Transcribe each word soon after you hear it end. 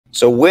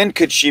So when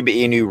could Shiba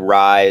Inu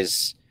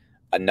rise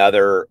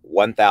another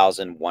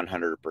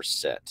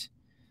 1,100%?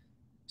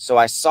 So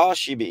I saw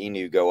Shiba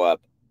Inu go up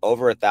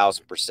over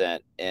 1,000%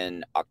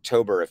 in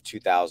October of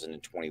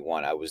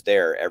 2021. I was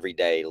there every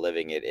day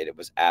living it, and it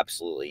was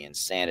absolutely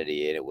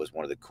insanity. And it was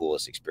one of the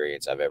coolest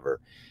experience I've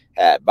ever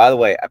had. By the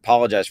way, I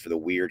apologize for the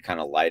weird kind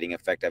of lighting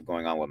effect I've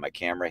going on with my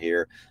camera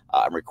here.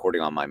 I'm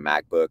recording on my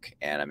MacBook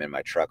and I'm in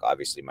my truck.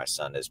 Obviously, my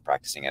son is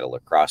practicing at a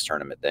lacrosse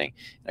tournament thing.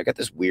 And I got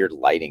this weird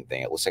lighting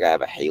thing. It looks like I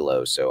have a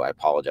halo, so I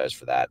apologize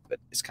for that. But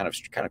it's kind of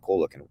cool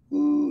looking.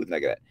 Ooh,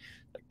 look at that.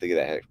 Look at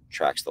that. It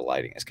tracks the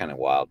lighting. It's kind of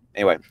wild.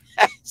 Anyway,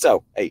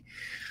 so hey,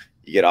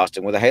 you get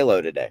Austin with a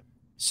halo today.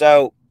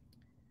 So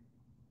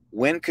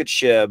when could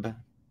Shiba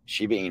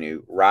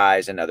Inu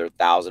rise another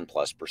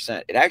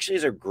 1,000+%? It actually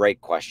is a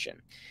great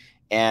question.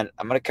 And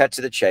I'm going to cut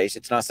to the chase.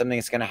 It's not something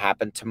that's going to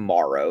happen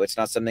tomorrow. It's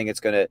not something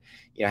that's going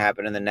to,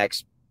 happen in the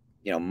next,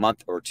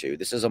 month or two.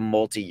 This is a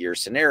multi-year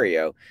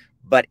scenario.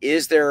 But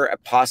is there a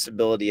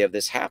possibility of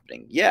this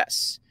happening?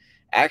 Yes.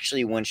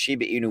 Actually, when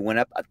Shiba Inu went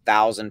up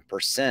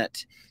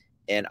 1,000%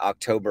 in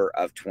October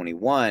of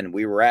 21,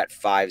 we were at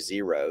 5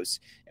 zeros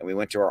and we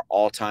went to our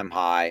all-time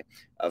high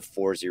of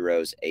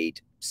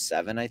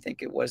 4,087, I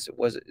think is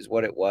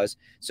what it was.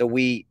 So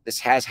this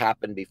has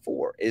happened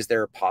before. Is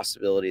there a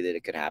possibility that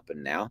it could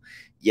happen now?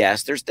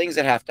 Yes, there's things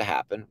that have to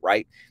happen,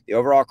 right? The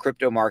overall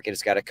crypto market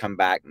has got to come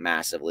back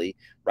massively.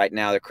 Right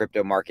now, the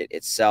crypto market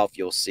itself,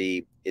 you'll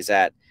see, is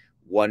at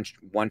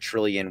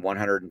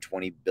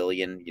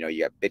 1,120,000,000,000. You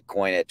got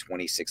Bitcoin at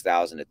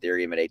 26,000,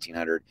 Ethereum at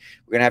 1,800.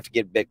 We're gonna have to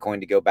get Bitcoin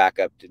to go back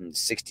up to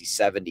 60,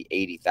 70,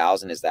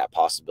 80,000. Is that a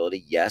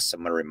possibility? Yes. I'm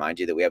going to remind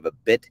you that we have a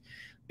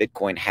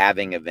Bitcoin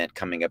halving event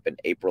coming up in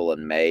April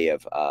and May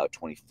of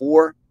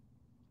 24.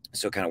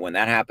 So kind of when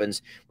that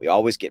happens, we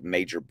always get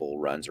major bull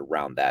runs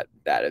around that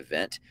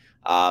event.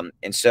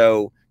 And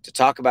so to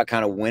talk about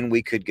kind of when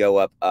we could go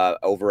up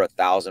over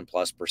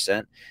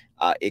 1,000+%,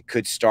 it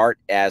could start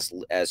as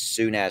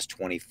soon as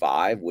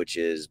 25, which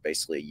is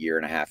basically a year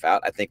and a half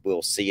out. I think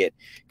we'll see it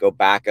go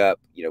back up.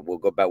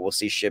 We'll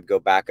see SHIB go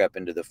back up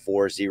into the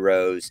 4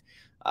 zeros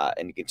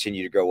and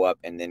continue to go up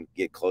and then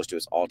get close to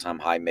its all-time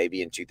high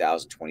maybe in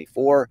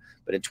 2024.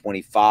 But in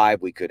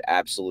 25, we could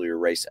absolutely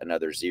erase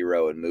another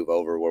zero and move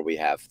over where we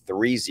have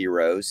 3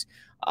 zeros,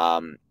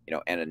 and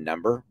a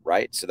number,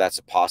 right? So that's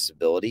a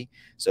possibility.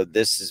 So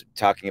this is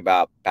talking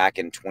about back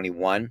in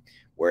 21,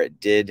 where it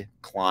did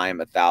climb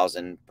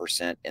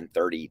 1,000% in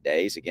 30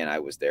 days. Again, I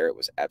was there. It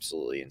was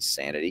absolutely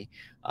insanity.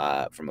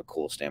 From a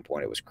cool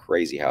standpoint, it was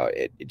crazy how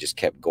it just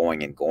kept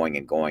going and going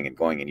and going and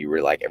going. And you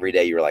were like, every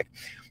day you were like,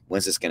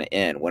 when's this going to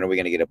end? When are we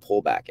going to get a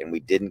pullback? And we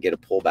didn't get a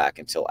pullback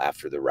until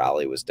after the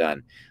rally was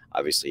done,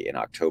 obviously in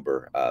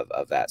October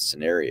of that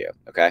scenario.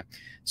 Okay.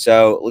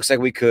 So it looks like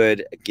we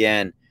could,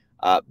 again,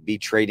 be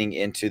trading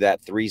into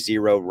that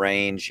 3-0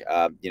 range,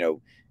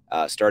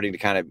 starting to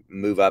kind of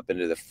move up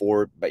into the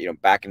 4, but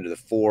back into the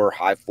 4,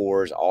 high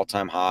 4s,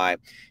 all-time high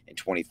in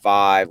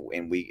 25,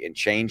 and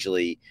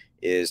Changely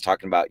is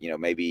talking about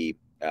maybe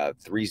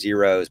 3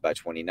 zeros by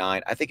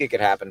 29. I think it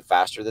could happen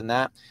faster than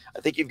that.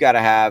 I think you've got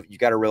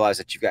to realize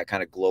that you've got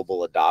kind of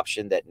global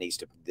adoption that needs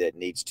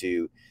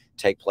to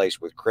take place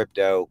with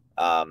crypto.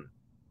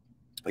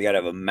 We got to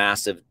have a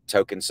massive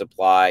token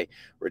supply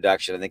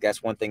reduction. I think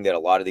that's one thing that a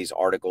lot of these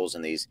articles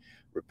and these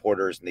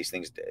reporters and these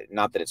things,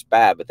 not that it's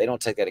bad, but they don't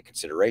take that into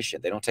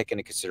consideration. They don't take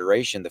into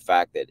consideration the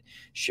fact that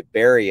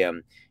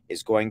Shibarium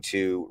is going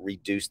to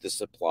reduce the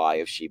supply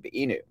of Shiba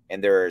Inu.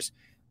 And there's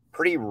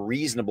pretty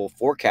reasonable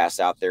forecasts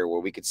out there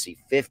where we could see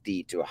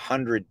 50 to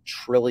 100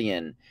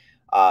 trillion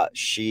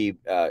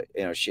Shiba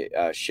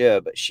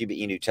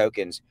Inu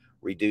tokens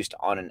reduced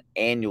on an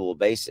annual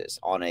basis,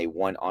 on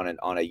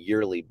a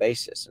yearly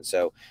basis. And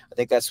so I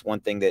think that's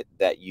one thing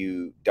that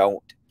you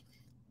don't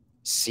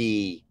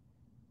see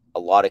a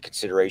lot of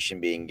consideration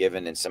being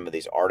given in some of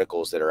these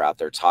articles that are out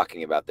there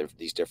talking about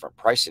these different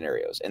price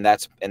scenarios. And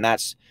that's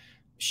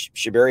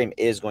Shibarium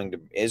is going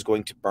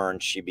to burn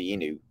Shiba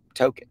Inu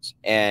tokens,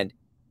 and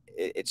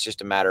it's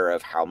just a matter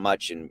of how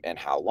much and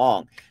how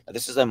long. Now,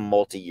 this is a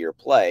multi-year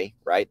play,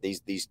 right?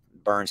 These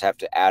burns have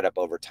to add up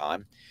over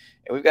time.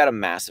 And we've got a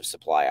massive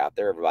supply out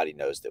there. Everybody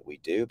knows that we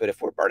do. But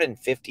if we're burning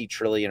 50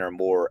 trillion or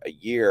more a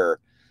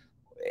year,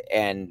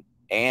 and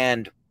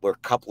we're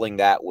coupling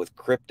that with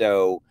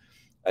crypto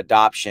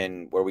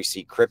adoption, where we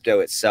see crypto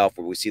itself,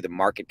 where we see the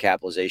market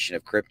capitalization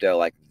of crypto,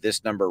 like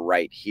this number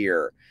right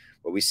here,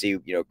 where we see,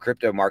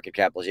 crypto market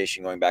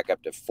capitalization going back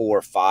up to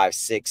 4, 5,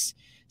 6,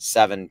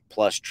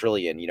 7+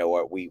 trillion.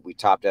 What we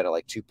topped out at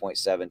like 2.7,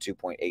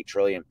 2.8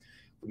 trillion.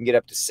 We can get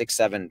up to 6,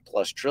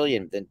 7+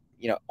 trillion. Then,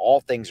 all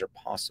things are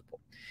possible.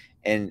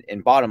 And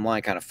bottom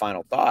line, kind of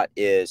final thought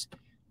is,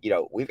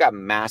 we've got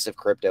massive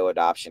crypto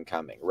adoption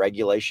coming.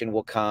 Regulation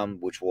will come,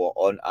 which will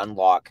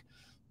unlock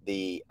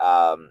the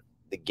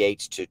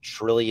gates to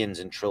trillions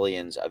and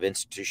trillions of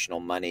institutional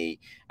money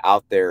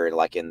out there,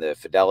 like in the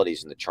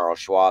Fidelities and the Charles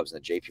Schwabs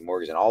and the JP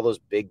Morgans and all those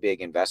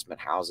big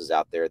investment houses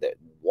out there that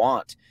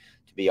want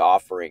to be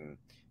offering,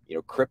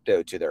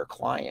 crypto to their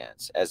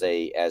clients as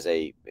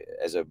an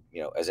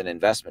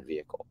investment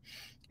vehicle.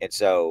 And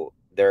so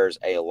there's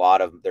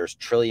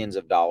trillions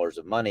of dollars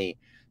of money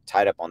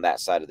tied up on that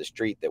side of the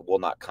street that will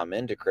not come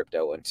into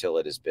crypto until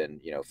it has been,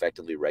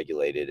 effectively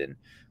regulated and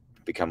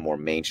become more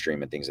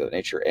mainstream and things of that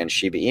nature. And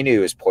Shiba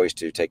Inu is poised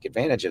to take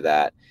advantage of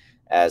that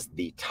as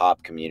the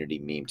top community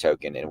meme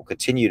token, and will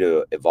continue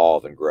to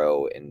evolve and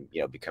grow and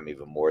become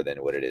even more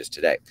than what it is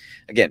today.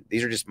 Again,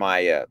 these are just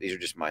my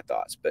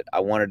thoughts, but I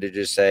wanted to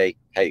just say,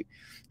 hey,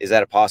 is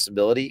that a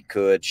possibility?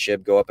 Could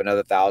SHIB go up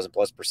another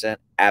 1,000+%?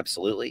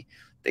 Absolutely.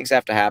 Things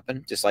have to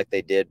happen, just like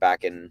they did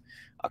back in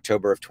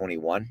October of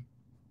 21.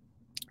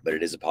 But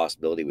it is a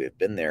possibility. We have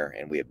been there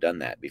and we have done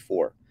that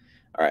before.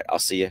 All right, I'll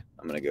see you.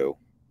 I'm going to go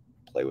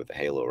play with the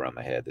halo around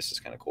my head. This is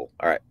kind of cool.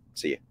 All right,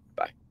 see you.